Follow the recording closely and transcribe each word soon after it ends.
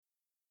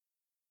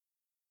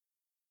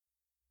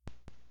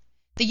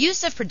The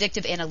use of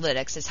predictive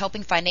analytics is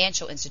helping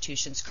financial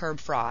institutions curb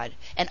fraud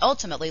and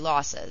ultimately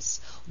losses.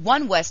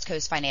 One West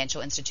Coast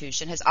financial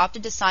institution has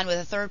opted to sign with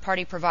a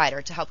third-party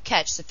provider to help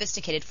catch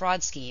sophisticated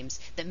fraud schemes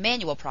that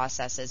manual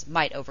processes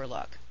might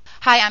overlook.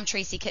 Hi, I'm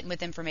Tracy Kitten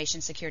with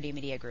Information Security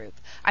Media Group.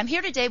 I'm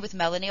here today with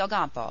Melanie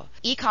Ocampo,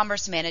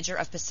 e-commerce manager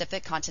of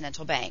Pacific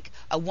Continental Bank,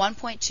 a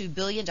 $1.2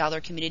 billion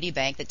community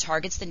bank that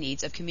targets the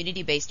needs of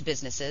community-based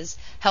businesses,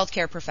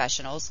 healthcare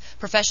professionals,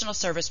 professional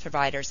service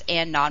providers,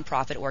 and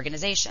nonprofit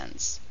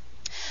organizations.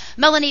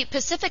 Melanie,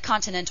 Pacific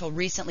Continental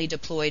recently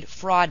deployed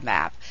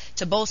FraudMap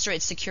to bolster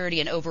its security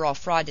and overall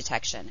fraud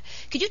detection.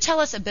 Could you tell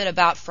us a bit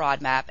about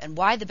FraudMap and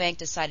why the bank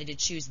decided to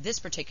choose this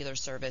particular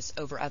service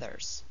over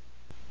others?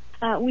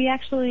 We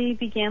actually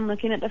began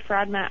looking at the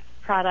FraudMap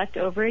product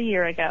over a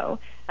year ago.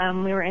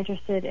 We were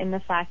interested in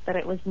the fact that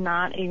it was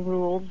not a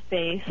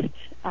rules-based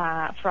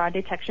fraud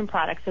detection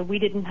product, so we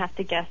didn't have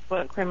to guess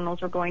what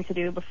criminals were going to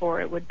do before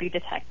it would be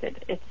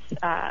detected.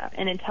 It's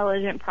an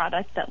intelligent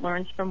product that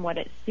learns from what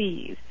it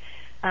sees.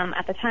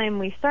 At the time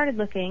we started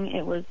looking,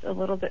 it was a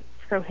little bit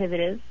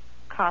prohibitive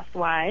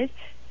cost-wise,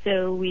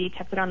 so we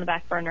kept it on the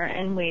back burner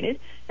and waited.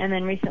 And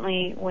then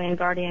recently, when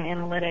Guardian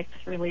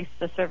Analytics released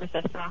the service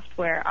as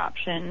software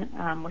option,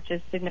 which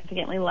is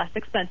significantly less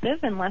expensive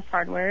and less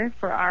hardware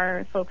for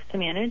our folks to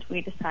manage, we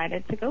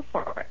decided to go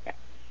forward.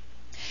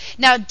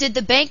 Now, did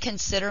the bank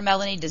consider,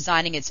 Melanie,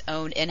 designing its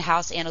own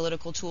in-house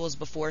analytical tools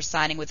before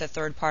signing with a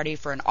third party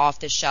for an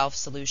off-the-shelf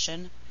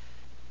solution?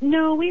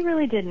 No, we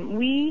really didn't.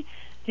 We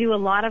do a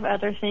lot of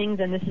other things,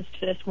 and this is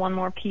just one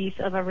more piece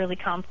of a really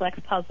complex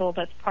puzzle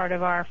that's part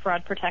of our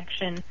fraud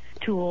protection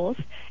tools.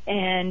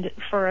 And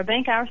for a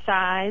bank our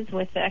size,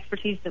 with the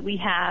expertise that we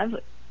have,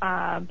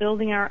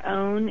 building our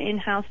own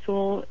in-house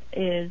tool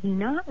is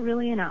not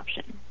really an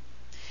option.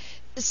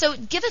 So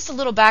give us a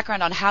little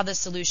background on how this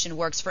solution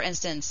works. For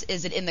instance,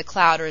 is it in the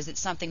cloud, or is it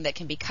something that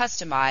can be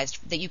customized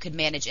that you could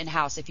manage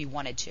in-house if you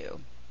wanted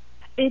to?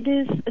 It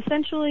is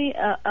essentially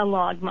a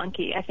log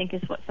monkey, I think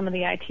is what some of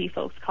the IT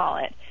folks call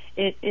it.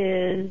 It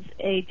is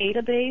a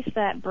database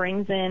that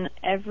brings in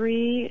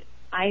every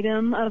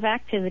item of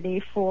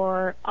activity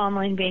for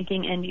online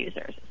banking end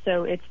users.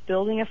 So it's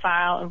building a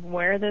file of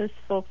where those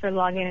folks are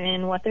logging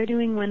in, what they're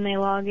doing when they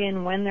log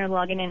in, when they're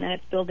logging in, and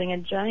it's building a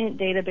giant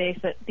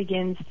database that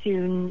begins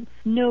to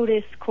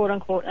notice,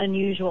 quote-unquote,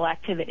 unusual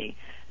activity.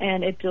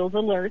 And it builds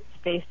alerts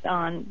based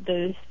on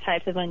those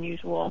types of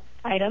unusual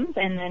items,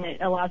 and then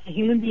it allows a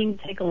human being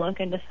to take a look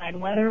and decide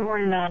whether or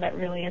not it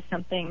really is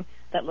something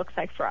that looks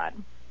like fraud.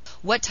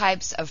 What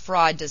types of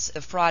fraud does the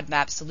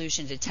FraudMap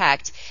solution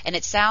detect? And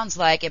it sounds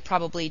like it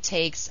probably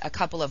takes a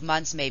couple of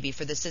months maybe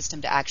for the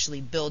system to actually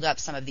build up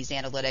some of these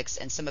analytics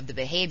and some of the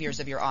behaviors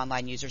of your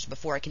online users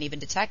before it can even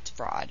detect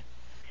fraud.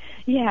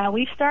 Yeah,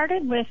 we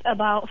started with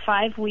about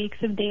 5 weeks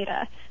of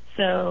data.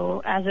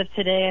 So as of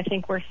today, I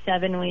think we're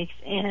 7 weeks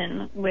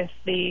in with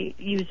the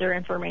user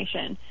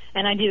information.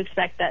 And I do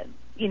expect that,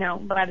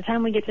 by the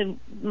time we get to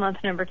month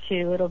number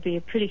 2, it'll be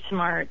a pretty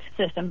smart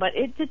system. But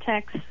it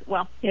detects,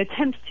 it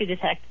attempts to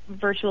detect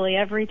virtually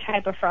every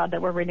type of fraud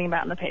that we're reading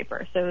about in the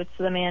paper. So it's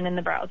the man in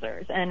the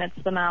browsers, and it's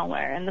the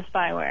malware, and the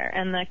spyware,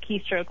 and the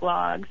keystroke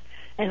logs,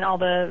 and all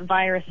the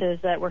viruses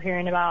that we're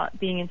hearing about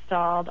being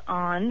installed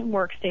on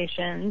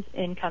workstations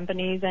in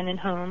companies and in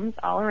homes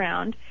all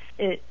around.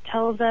 It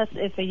tells us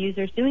if a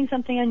user's doing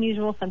something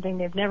unusual, something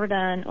they've never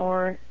done,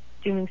 or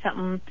doing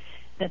something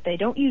that they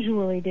don't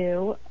usually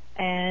do,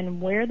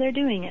 and where they're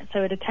doing it.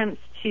 So it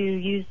attempts to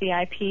use the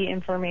IP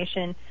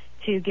information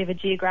to give a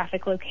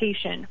geographic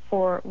location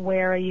for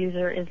where a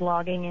user is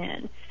logging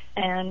in.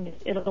 And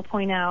it'll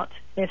point out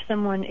if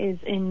someone is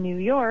in New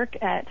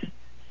York at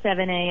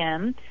 7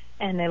 a.m.,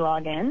 and they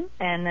log in,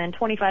 and then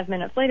 25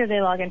 minutes later they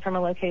log in from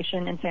a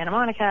location in Santa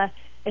Monica,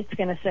 it's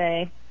going to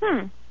say,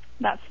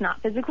 that's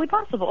not physically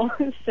possible.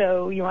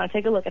 So you want to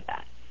take a look at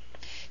that.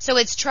 So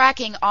it's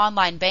tracking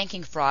online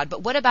banking fraud,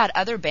 but what about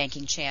other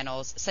banking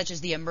channels, such as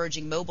the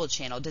emerging mobile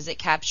channel? Does it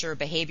capture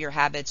behavior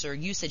habits or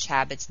usage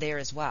habits there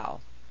as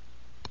well?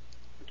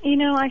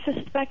 I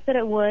suspect that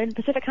it would.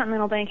 Pacific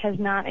Continental Bank has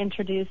not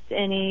introduced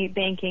any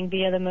banking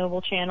via the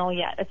mobile channel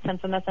yet. It's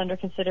something that's under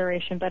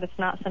consideration, but it's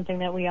not something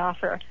that we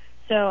offer.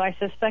 So I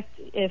suspect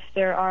if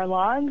there are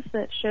logs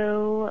that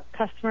show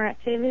customer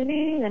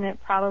activity, then it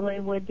probably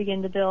would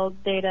begin to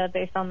build data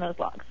based on those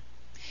logs.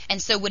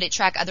 And so would it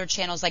track other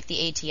channels like the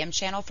ATM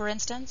channel, for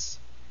instance?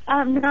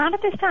 Not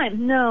at this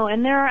time, no.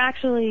 And there are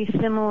actually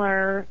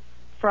similar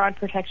fraud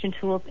protection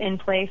tools in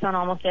place on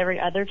almost every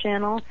other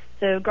channel.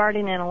 So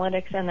Guardian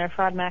Analytics and their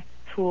FraudMap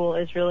tool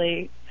is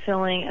really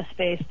filling a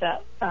space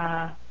that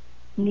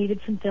needed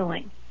some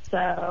filling.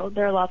 So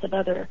there are lots of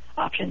other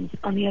options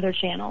on the other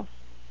channels.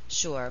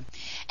 Sure.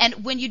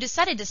 And when you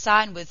decided to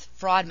sign with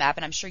FraudMap,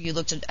 and I'm sure you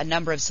looked at a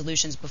number of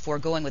solutions before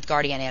going with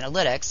Guardian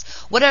Analytics,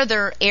 what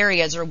other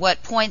areas or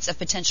what points of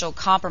potential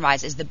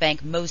compromise is the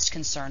bank most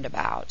concerned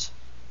about?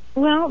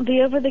 Well,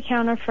 the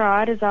over-the-counter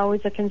fraud is always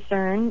a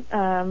concern.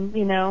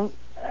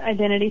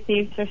 Identity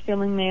thieves are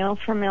stealing mail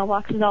from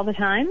mailboxes all the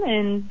time,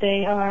 and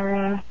they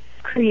are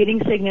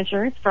creating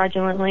signatures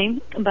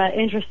fraudulently, but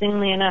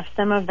interestingly enough,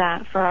 some of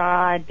that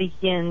fraud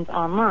begins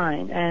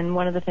online. And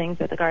one of the things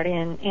that the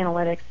Guardian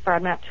Analytics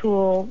Fraud Map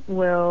tool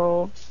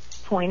will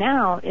point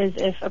out is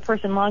if a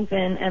person logs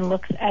in and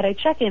looks at a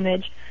check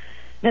image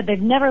that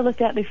they've never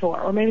looked at before,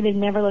 or maybe they've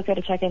never looked at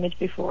a check image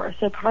before.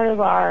 So part of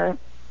our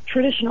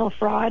traditional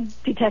fraud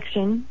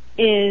detection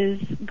is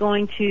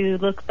going to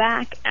look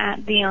back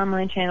at the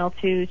online channel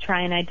to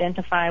try and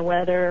identify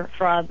whether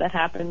fraud that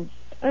happens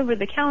over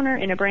the counter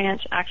in a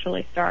branch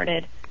actually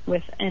started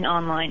with an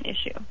online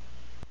issue.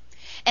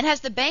 And has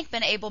the bank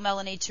been able,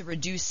 Melanie, to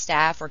reduce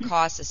staff or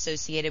costs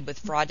associated with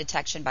fraud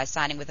detection by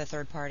signing with a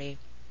third party?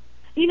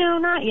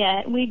 Not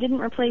yet. We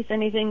didn't replace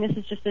anything. This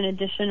is just an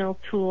additional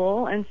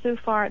tool, and so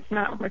far it's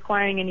not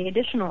requiring any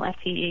additional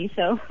FTE,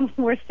 so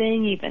we're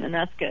staying even, and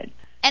that's good.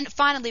 And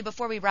finally,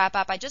 before we wrap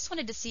up, I just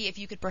wanted to see if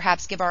you could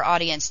perhaps give our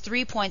audience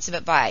 3 points of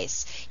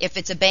advice if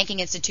it's a banking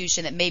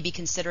institution that may be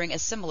considering a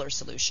similar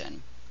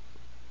solution.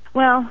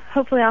 Well,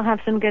 hopefully I'll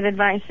have some good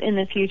advice in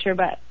the future,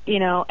 but,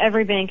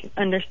 every bank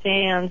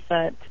understands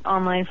that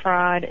online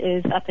fraud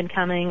is up and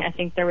coming. I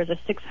think there was a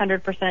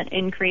 600%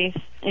 increase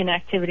in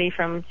activity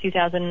from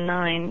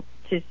 2009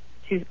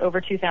 to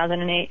over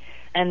 2008,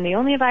 and the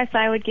only advice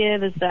I would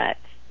give is that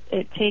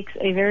it takes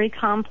a very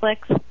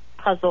complex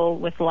puzzle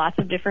with lots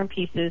of different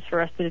pieces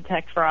for us to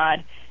detect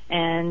fraud,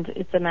 and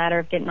it's a matter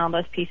of getting all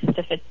those pieces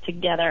to fit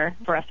together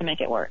for us to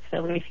make it work.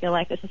 So we feel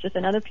like this is just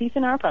another piece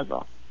in our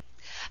puzzle.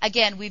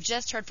 Again, we've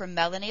just heard from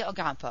Melanie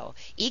Ocampo,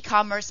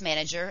 e-commerce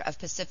manager of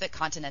Pacific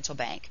Continental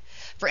Bank.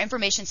 For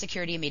Information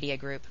Security Media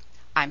Group,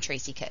 I'm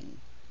Tracy Kitten.